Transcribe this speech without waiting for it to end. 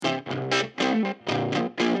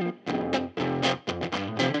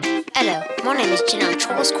my name is General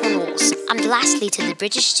Charles Cornwallis. I'm the last lead to the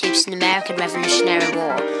British troops in the American Revolutionary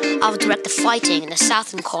War. I will direct the fighting in the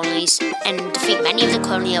southern colonies and defeat many of the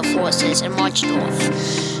colonial forces and march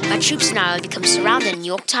north. My troops now become surrounded in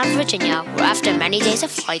Yorktown, Virginia, where after many days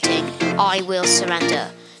of fighting, I will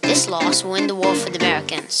surrender. This loss will win the war for the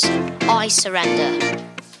Americans. I surrender.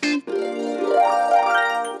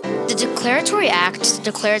 The Declaratory Act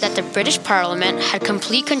declared that the British Parliament had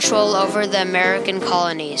complete control over the American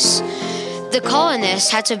colonies. The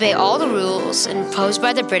colonists had to obey all the rules imposed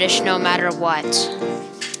by the British no matter what.